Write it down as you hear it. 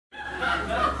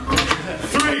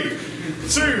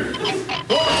2, 1.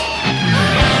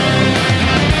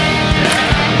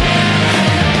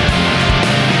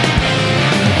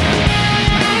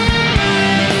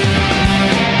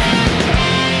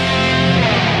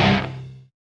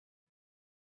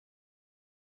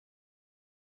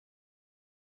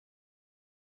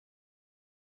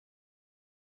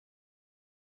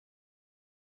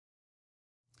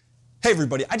 Hey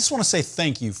everybody, I just want to say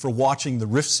thank you for watching the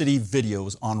Riff City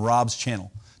videos on Rob's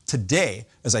channel. Today,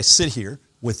 as I sit here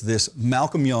with this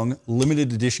Malcolm Young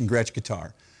limited edition Gretsch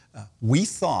guitar, we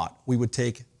thought we would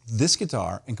take this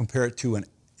guitar and compare it to an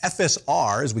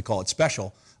FSR, as we call it,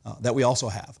 special, that we also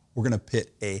have. We're going to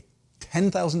pit a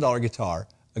 $10,000 guitar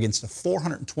against a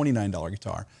 $429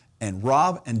 guitar, and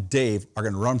Rob and Dave are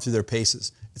going to run through their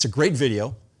paces. It's a great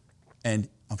video, and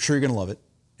I'm sure you're going to love it.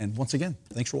 And once again,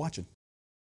 thanks for watching.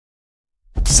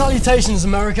 Salutations,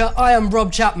 America. I am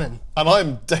Rob Chapman. And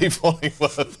I'm Dave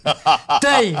Hollingworth.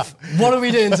 Dave, what are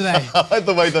we doing today? I like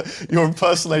the way that your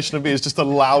impersonation of me is just a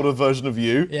louder version of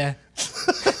you. Yeah.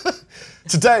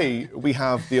 Today, we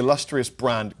have the illustrious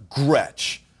brand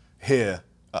Gretsch here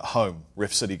at home,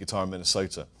 Riff City Guitar in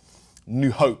Minnesota.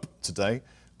 New Hope today.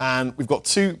 And we've got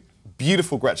two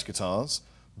beautiful Gretsch guitars,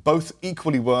 both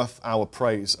equally worth our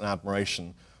praise and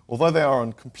admiration, although they are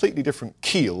on completely different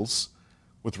keels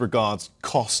with regards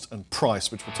cost and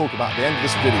price, which we'll talk about at the end of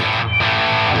this video.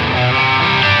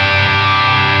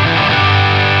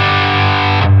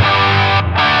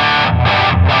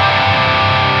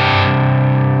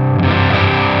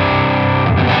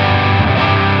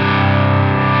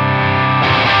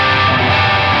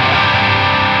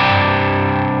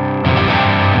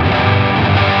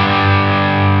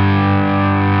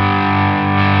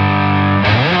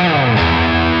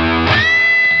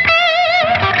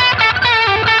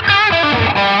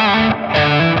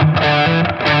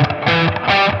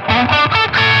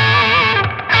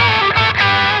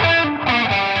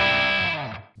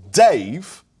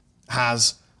 Dave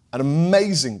has an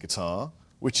amazing guitar,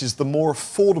 which is the more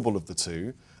affordable of the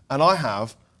two, and I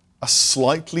have a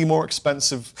slightly more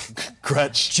expensive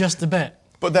Gretsch. Just a bit.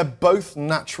 But they're both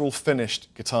natural finished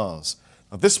guitars.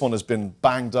 Now, this one has been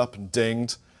banged up and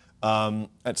dinged.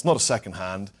 It's not a second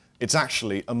hand. It's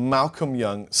actually a Malcolm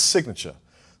Young signature.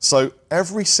 So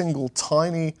every single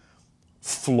tiny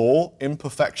flaw,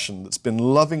 imperfection that's been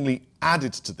lovingly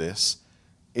added to this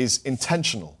is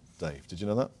intentional, Dave. Did you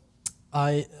know that?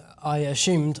 I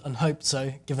assumed and hoped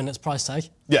so, given its price tag.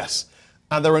 Yes.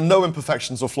 And there are no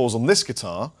imperfections or flaws on this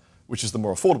guitar, which is the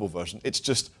more affordable version. It's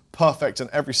just perfect in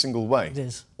every single way. It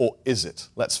is. Or is it?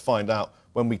 Let's find out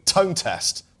when we tone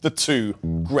test the two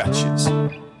Gretches.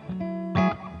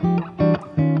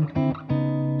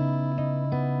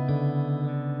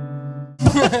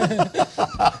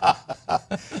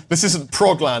 This isn't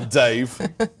Progland, Dave.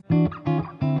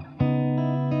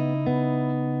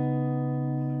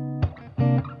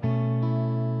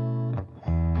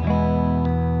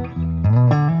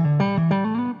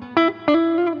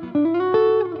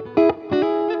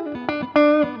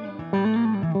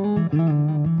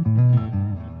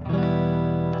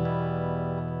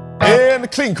 In the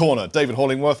clean corner, David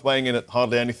Hollingworth weighing in at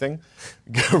hardly anything.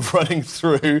 Running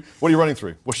through, what are you running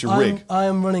through? What's your rig? I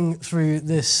am running through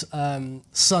this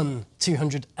Sun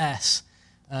 200S,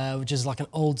 which is like an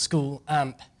old school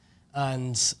amp.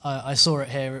 And I saw it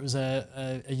here. It was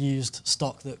a used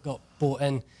stock that got bought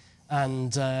in,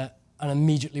 and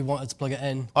immediately wanted to plug it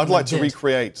in. I'd like to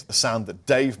recreate the sound that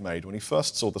Dave made when he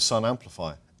first saw the Sun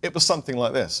amplifier. It was something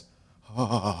like this.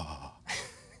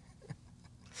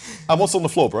 And what's on the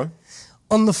floor, bro?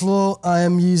 On the floor, I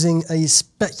am using a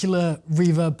specular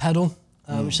reverb pedal,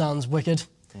 which sounds wicked,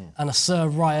 and a Sir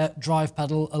Riot drive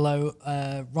pedal, although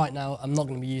right now I'm not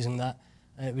going to be using that.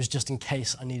 It was just in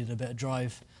case I needed a bit of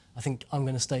drive. I think I'm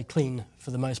going to stay clean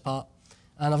for the most part.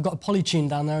 And I've got a polytune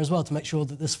down there as well to make sure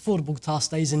that this affordable guitar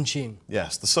stays in tune.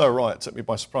 Yes, the Sir Riot took me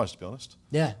by surprise, to be honest.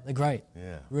 Yeah, they're great.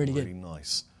 Yeah, really good. Really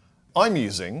nice. I'm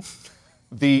using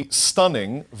the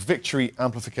stunning Victory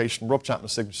Amplification Rob Chapman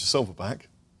Signature Silverback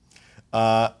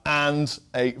and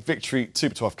a Victory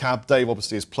 2x12 cab. Dave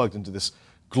obviously is plugged into this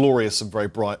glorious and very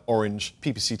bright orange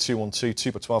PPC 212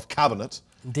 2x12 cabinet.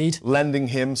 Indeed. Lending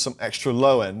him some extra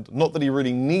low end, not that he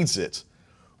really needs it,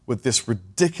 with this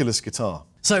ridiculous guitar.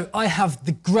 So I have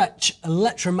the Gretsch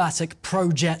Electromatic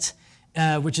Pro Jet,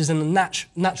 which is in a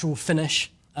natural finish,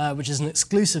 which is an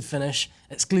exclusive finish,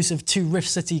 exclusive to Riff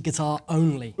City guitar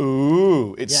only.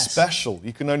 Ooh, it's special.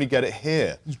 You can only get it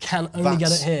here. You can only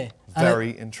get it here.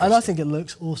 Very interesting. And I think it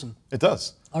looks awesome. It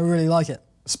does. I really like it.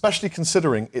 Especially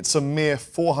considering it's a mere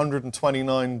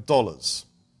 $429.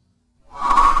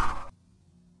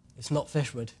 It's not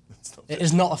fishwood. It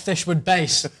is not a fishwood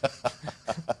bass.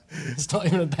 It's not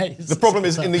even a bass. The problem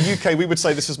is, in the UK, we would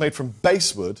say this is made from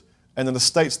basswood, and in the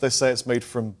States, they say it's made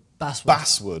from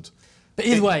basswood. But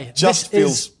either way, this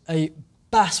is a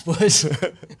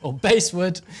basswood, or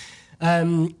basswood,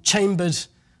 chambered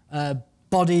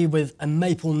body with a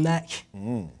maple neck.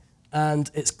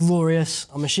 And it's glorious.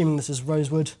 I'm assuming this is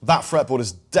rosewood. That fretboard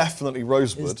is definitely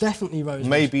rosewood. It's definitely rosewood.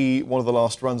 Maybe one of the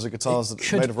last runs of guitars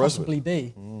that are made of rosewood. Could possibly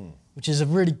be, which is a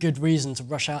really good reason to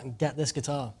rush out and get this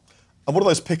guitar. And what are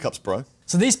those pickups, bro?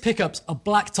 So these pickups are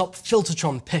blacktop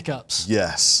Filtertron pickups.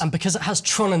 Yes. And because it has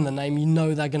Tron in the name, you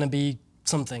know they're going to be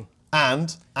something.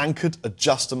 And anchored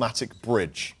adjustomatic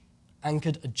bridge.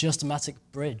 Anchored adjustomatic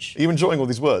bridge. Are you enjoying all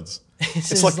these words?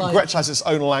 It's like Gretsch has its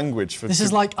own language. For this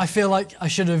is like, I feel like I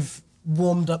should have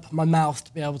warmed up my mouth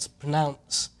to be able to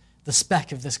pronounce the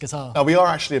spec of this guitar. Now, we are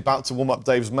actually about to warm up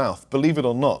Dave's mouth. Believe it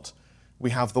or not, we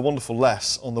have the wonderful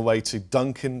Les on the way to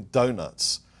Dunkin'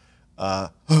 Donuts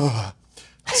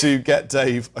to get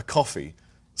Dave a coffee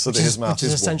so that his mouth is warm. Which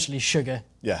is essentially sugar.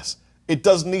 Yes. It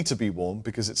does need to be warm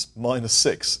because it's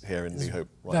 -6 here in New Hope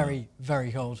right now. Very,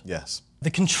 very cold. Yes.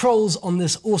 The controls on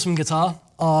this awesome guitar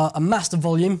are a master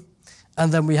volume,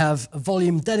 and then we have a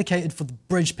volume dedicated for the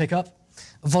bridge pickup,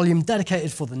 a volume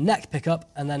dedicated for the neck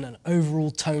pickup, and then an overall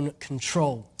tone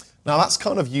control. Now that's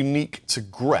kind of unique to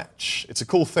Gretsch. It's a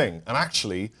cool thing, and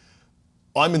actually,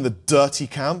 I'm in the dirty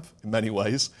camp in many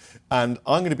ways, and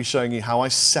I'm going to be showing you how I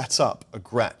set up a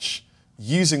Gretsch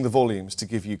using the volumes to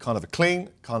give you kind of a clean,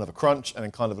 kind of a crunch, and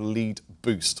then kind of a lead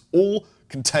boost, all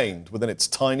contained within its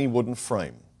tiny wooden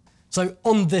frame. So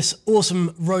on this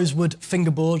awesome rosewood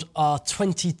fingerboard are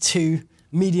 22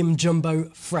 medium jumbo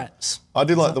frets. I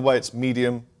do like the way it's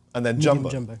medium and then jumbo.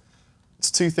 Medium jumbo. It's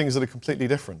two things that are completely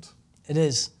different. It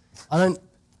is.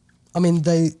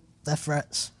 They're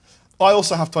frets. I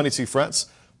also have 22 frets,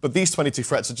 but these 22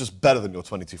 frets are just better than your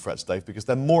 22 frets, Dave, because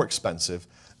they're more expensive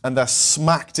and they're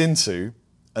smacked into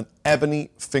an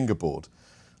ebony fingerboard.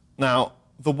 Now,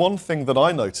 the one thing that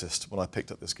I noticed when I picked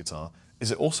up this guitar is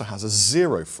it also has a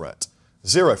 0 fret.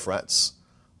 0 frets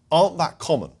aren't that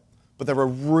common, but they're a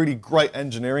really great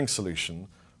engineering solution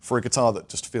for a guitar that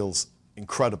just feels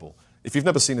incredible. If you've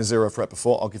never seen a 0 fret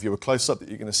before, I'll give you a close-up that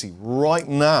you're going to see right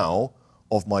now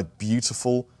of my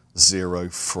beautiful 0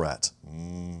 fret.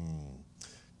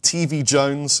 TV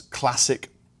Jones classic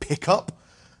pickup.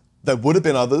 There would have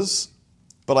been others,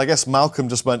 but I guess Malcolm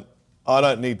just went, I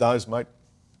don't need those, mate.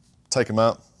 Take them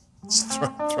out. Just throw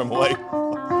them away.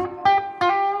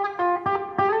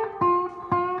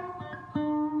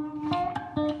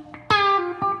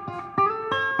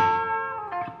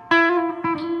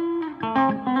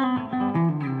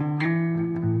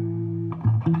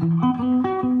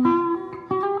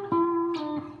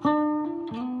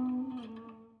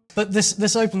 But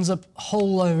this opens up a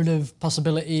whole load of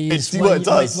possibilities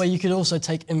Where you could also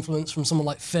take influence from someone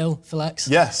like Phil X.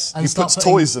 Yes, and he puts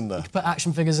toys in there. You could put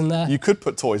action figures in there. You could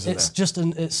put toys in It's there. just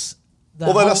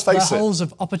Let's face it. holes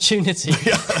of opportunity.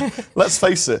 Yeah. Let's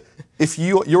face it. If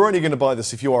you're only going to buy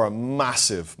this if you are a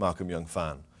massive Malcolm Young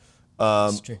fan.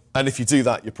 That's true. And if you do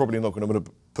that, you're probably not going to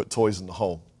put toys in the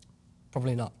hole.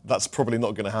 Probably not. That's probably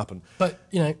not going to happen. But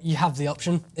you have the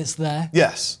option. It's there.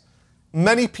 Yes.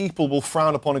 Many people will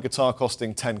frown upon a guitar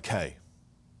costing 10K.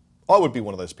 I would be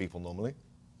one of those people normally.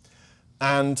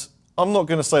 And I'm not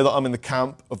going to say that I'm in the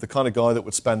camp of the kind of guy that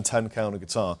would spend 10K on a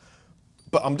guitar,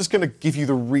 but I'm just going to give you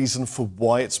the reason for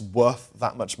why it's worth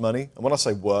that much money. And when I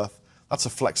say worth, that's a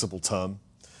flexible term.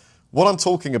 What I'm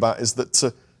talking about is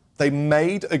that they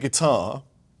made a guitar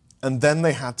and then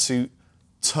they had to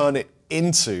turn it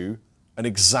into an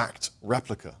exact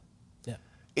replica. Yeah.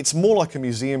 It's more like a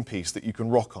museum piece that you can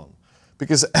rock on,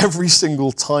 because every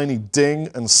single tiny ding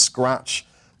and scratch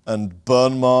and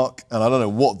burn mark, and I don't know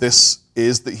what this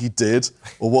is that he did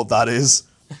or what that is,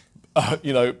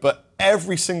 but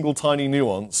every single tiny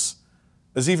nuance,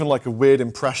 there's even like a weird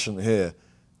impression here,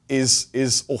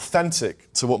 is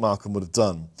authentic to what Malcolm would have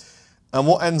done. And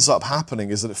what ends up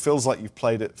happening is that it feels like you've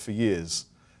played it for years.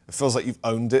 It feels like you've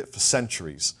owned it for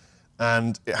centuries,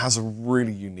 and it has a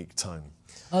really unique tone.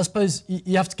 I suppose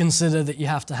you have to consider that you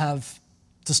have to have,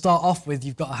 to start off with,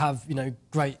 you've got to have,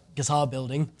 great guitar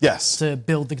building. Yes. To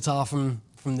build the guitar from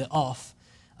the off.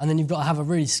 And then you've got to have a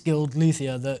really skilled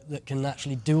luthier that can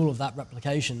actually do all of that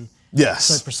replication. Yes.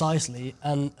 So precisely,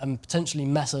 and potentially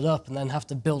mess it up and then have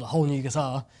to build a whole new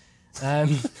guitar.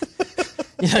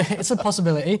 It's a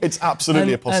possibility. It's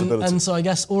absolutely a possibility. And so I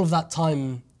guess all of that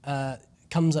time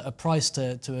comes at a price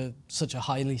to such a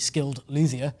highly skilled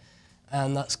luthier,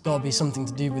 and that's got to be something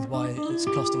to do with why it's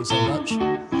costing so much.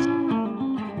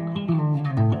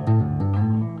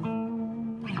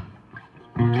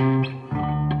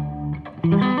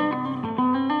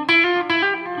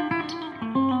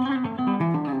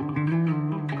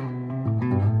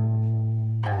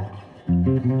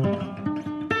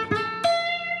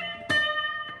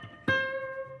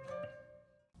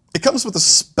 It comes with a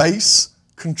space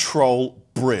control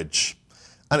bridge,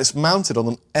 and it's mounted on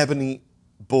an ebony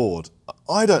board.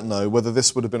 I don't know whether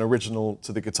this would have been original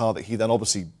to the guitar that he then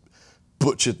obviously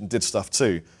butchered and did stuff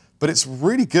to, but it's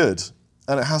really good,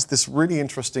 and it has this really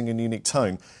interesting and unique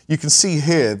tone. You can see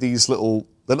here these they look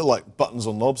like buttons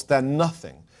or knobs. They're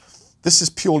nothing. This is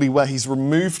purely where he's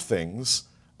removed things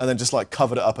and then just like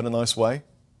covered it up in a nice way.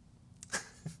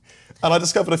 And I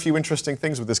discovered a few interesting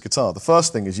things with this guitar. The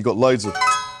first thing is you've got loads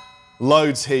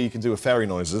here you can do with fairy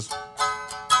noises.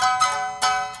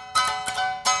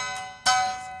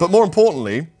 But more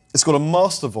importantly, it's got a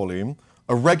master volume,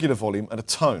 a regular volume, and a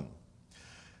tone.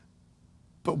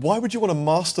 But why would you want a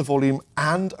master volume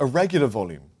and a regular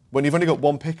volume when you've only got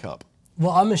one pickup?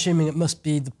 Well, I'm assuming it must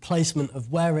be the placement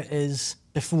of where it is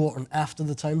before and after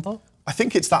the tone pot. I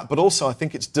think it's that, but also I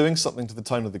think it's doing something to the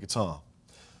tone of the guitar.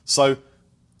 So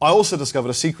I also discovered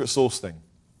a secret sauce thing.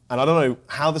 And I don't know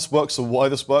how this works or why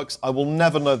this works. I will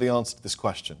never know the answer to this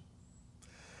question.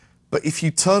 But if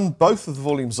you turn both of the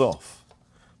volumes off,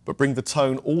 but bring the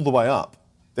tone all the way up,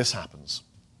 this happens.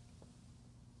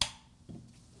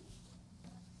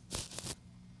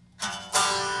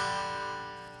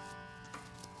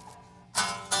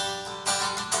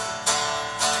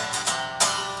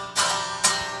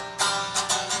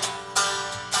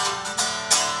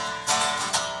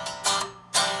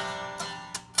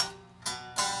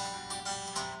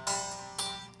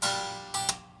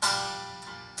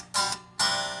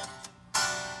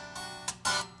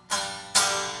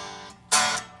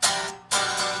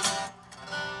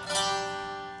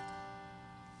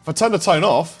 If I turn the tone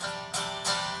off,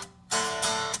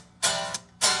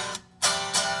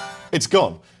 it's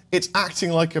gone. It's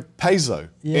acting like a piezo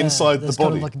inside the body. There's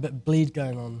kind of like a bit of bleed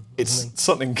going on. It's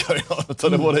something going on. I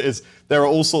don't know what it is. There are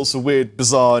all sorts of weird,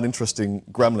 bizarre, and interesting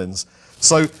gremlins.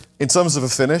 So, in terms of a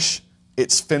finish,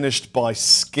 it's finished by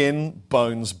skin,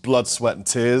 bones, blood, sweat, and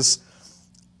tears.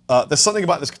 There's something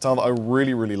about this guitar that I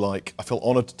really, really like. I feel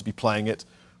honoured to be playing it.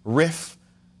 Riff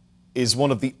is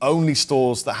one of the only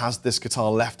stores that has this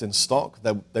guitar left in stock.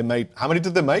 They made, how many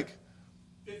did they make?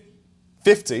 50.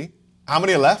 50? How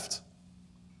many are left?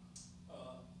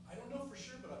 I don't know for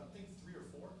sure, but I think 3 or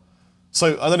 4.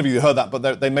 So, I don't know if you heard that,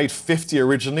 but they made 50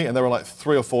 originally, and there were like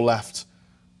 3 or 4 left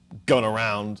going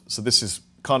around. So this is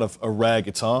kind of a rare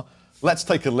guitar. Let's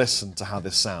take a listen to how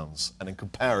this sounds, and then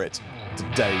compare it to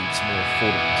Dave's more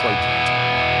affordable project.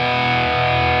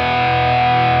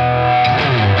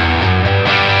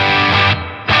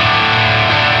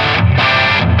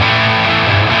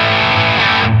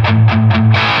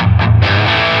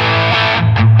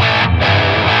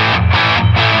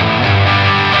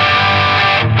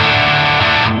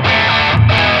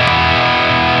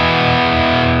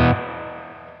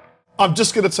 I'm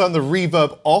just going to turn the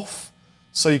reverb off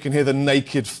so you can hear the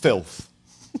naked filth.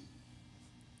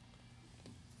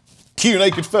 Cue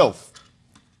naked filth.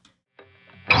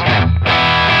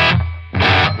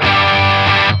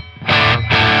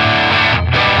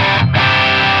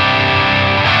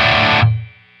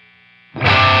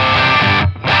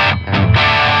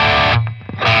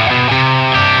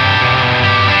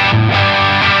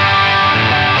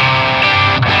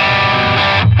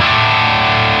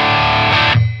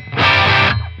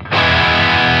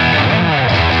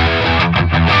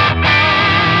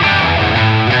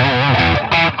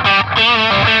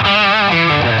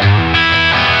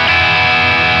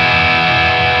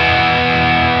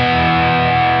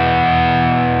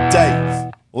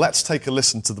 Let's take a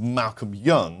listen to the Malcolm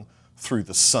Young Through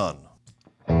the Sun.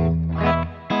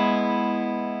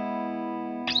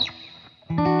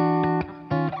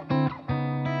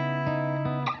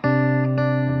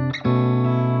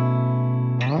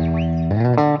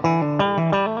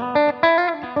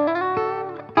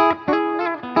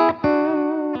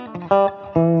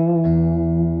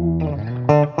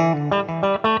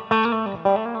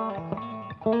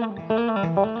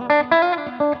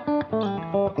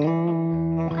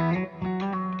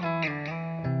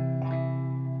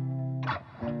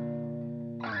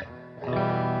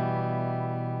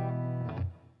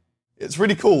 It's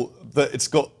really cool that it's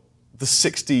got the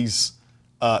 60s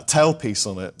tailpiece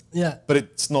on it, but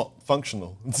it's not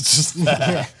functional. It's just there.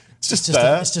 Yeah. It's just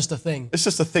there. It's just a thing. It's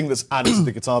just a thing that's added to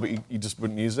the guitar, but you just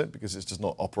wouldn't use it because it's just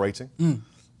not operating.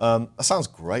 That sounds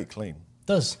great, clean. It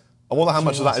does. I wonder how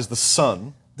much of that is the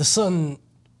sun. The sun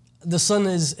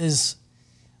is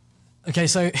okay.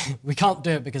 So we can't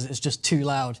do it because it's just too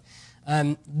loud.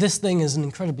 This thing is an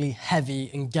incredibly heavy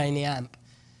and gainy amp,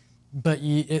 but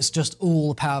it's just all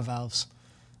the power valves.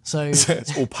 So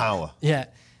it's all power. Yeah.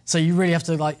 So you really have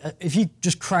to, like, if you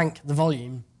just crank the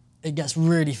volume, it gets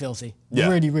really filthy. Yeah.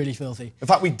 Really, really filthy. In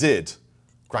fact, we did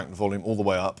crank the volume all the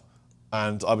way up,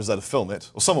 and I was there to film it,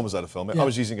 or someone was there to film it. Yeah. I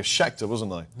was using a Schecter,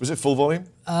 wasn't I? Was it full volume?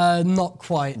 Not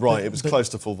quite. Right, it was close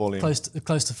to full volume. Close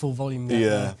to full volume.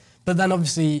 Yeah. But then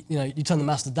obviously, you know, you turn the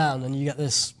master down and you get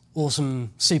this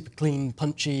awesome, super clean,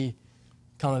 punchy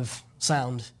kind of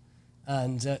sound,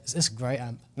 and it's a great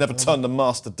amp. Never turn the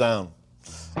master down.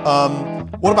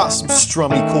 What about some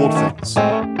strummy chord things?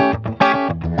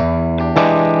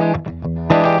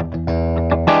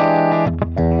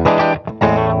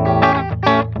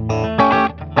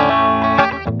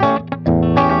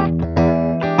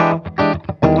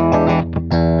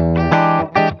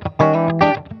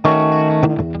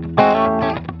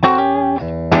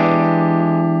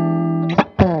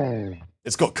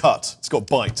 It's got cut, it's got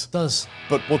bite. It does.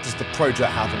 But what does the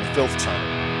project have in the filth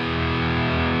channel?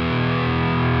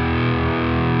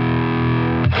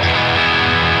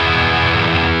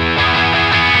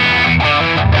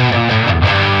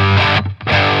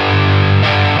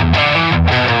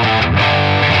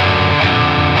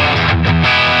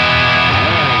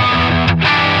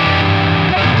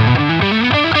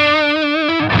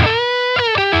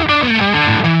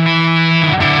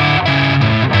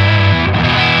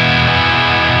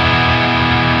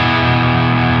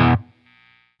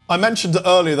 I mentioned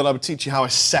earlier that I would teach you how I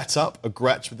set up a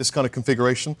Gretsch with this kind of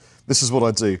configuration. This is what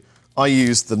I do. I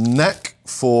use the neck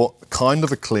for kind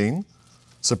of a clean.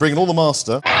 So bringing all the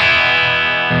master.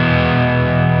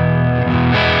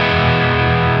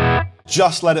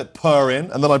 Just let it purr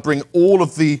in, and then I bring all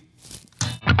of the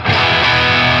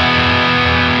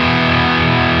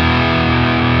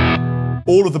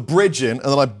bridge in, and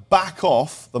then I back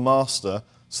off the master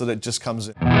so that it just comes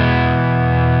in.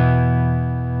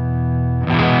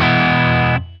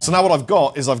 So now what I've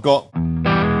got is I've got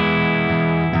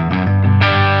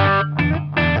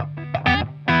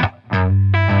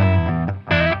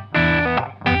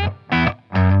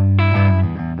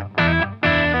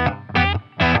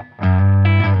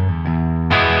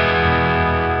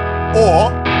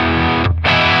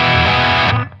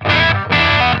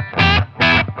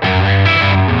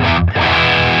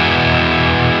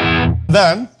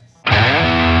then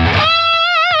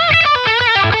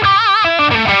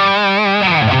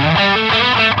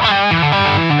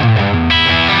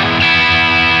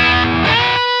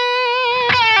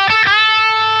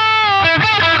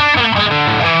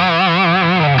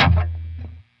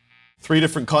three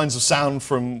different kinds of sound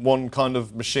from one kind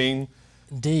of machine.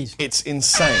 Indeed. It's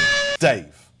insane.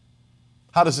 Dave,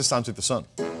 how does this sound to the sun?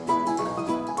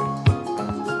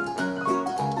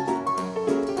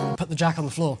 Put the jack on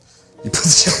the floor. You put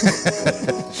the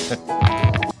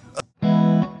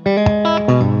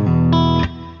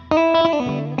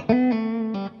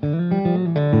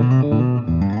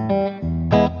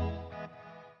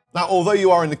Now, although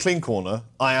you are in the clean corner,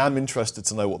 I am interested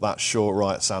to know what that short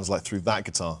riot sounds like through that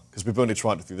guitar, because we've only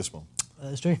tried it through this one.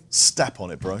 That's true. Step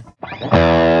on it, bro.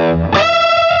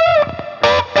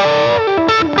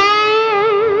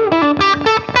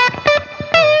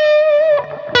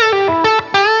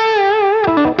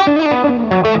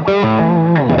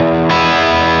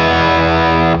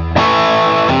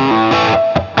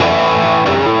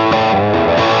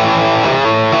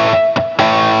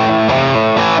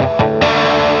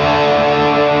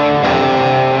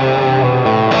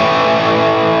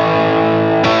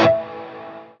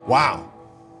 Wow,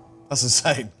 that's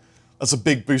insane. That's a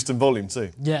big boost in volume too.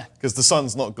 Yeah. Because the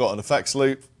Sun's not got an effects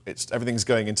loop. Everything's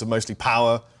going into mostly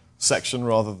power section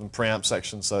rather than preamp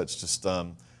section, so it's just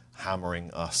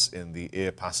hammering us in the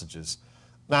ear passages.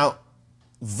 Now,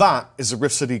 that is a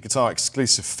Riff City Guitar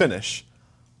exclusive finish,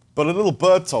 but a little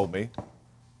bird told me,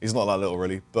 he's not that little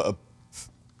really, but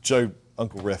Joe,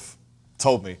 Uncle Riff,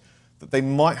 told me that they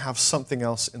might have something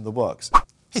else in the works.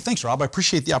 Hey, thanks, Rob. I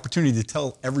appreciate the opportunity to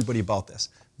tell everybody about this.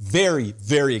 Very,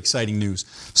 very exciting news.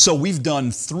 So we've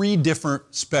done 3 different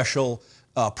special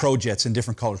projects in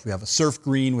different colors. We have a surf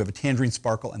green, we have a tangerine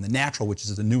sparkle, and the natural, which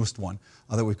is the newest one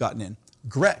that we've gotten in.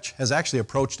 Gretsch has actually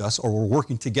approached us, or we're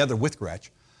working together with Gretsch,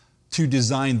 to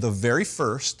design the very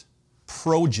first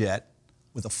Pro-Jet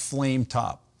with a flame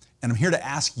top. And I'm here to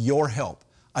ask your help.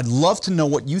 I'd love to know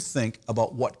what you think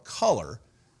about what color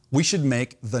we should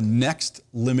make the next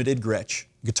limited Gretsch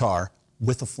guitar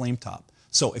with a flame top.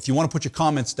 So if you want to put your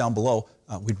comments down below,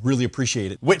 we'd really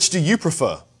appreciate it. Which do you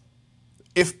prefer?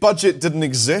 If budget didn't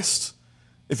exist,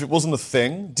 if it wasn't a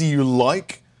thing, do you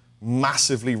like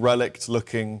massively relict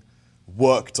looking,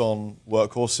 worked on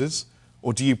workhorses?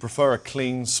 or do you prefer a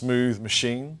clean, smooth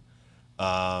machine?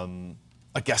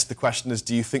 I guess the question is,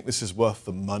 do you think this is worth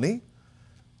the money?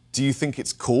 Do you think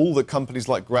it's cool that companies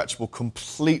like Gretsch will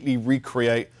completely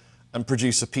recreate and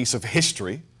produce a piece of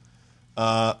history?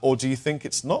 Or do you think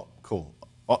it's not cool?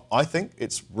 I think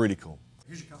it's really cool.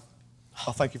 Here's your cup.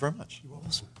 Oh, thank you very much. You're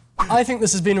welcome. I think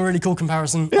this has been a really cool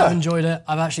comparison. Yeah. I've enjoyed it.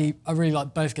 I really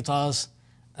like both guitars,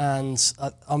 and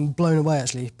I'm blown away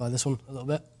actually by this one a little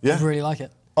bit. Yeah. I really like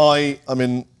it. I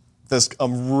mean,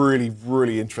 I'm really,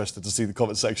 really interested to see the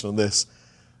comment section on this.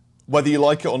 Whether you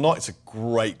like it or not, it's a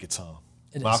great guitar.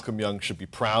 Malcolm Young should be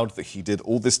proud that he did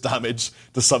all this damage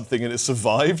to something and it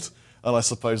survived. And I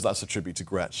suppose that's a tribute to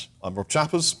Gretsch. I'm Rob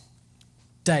Chappers.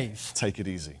 Dave. Take it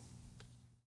easy.